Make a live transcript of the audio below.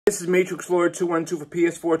This is Matrix Lord 212 for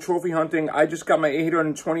PS4 trophy hunting. I just got my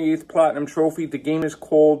 828th platinum trophy. The game is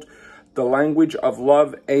called The Language of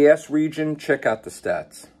Love AS region. Check out the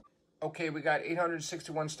stats. Okay, we got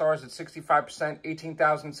 861 stars at 65%,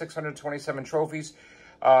 18,627 trophies,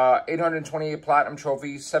 828 platinum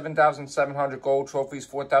trophies, 7,700 gold trophies,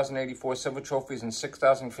 4,084 silver trophies, and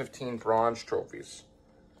 6,015 bronze trophies.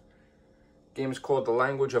 Game is called The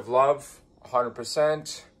Language of Love,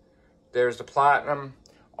 100%. There's the platinum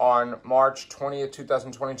on March 20th,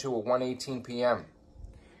 2022 at 1:18 p.m.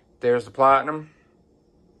 There's the platinum.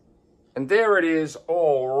 And there it is.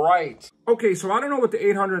 All right. Okay, so I don't know what the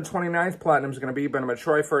 829th platinum is going to be, but I'm going to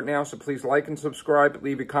try for it now. So please like and subscribe.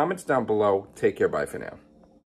 Leave your comments down below. Take care. Bye for now.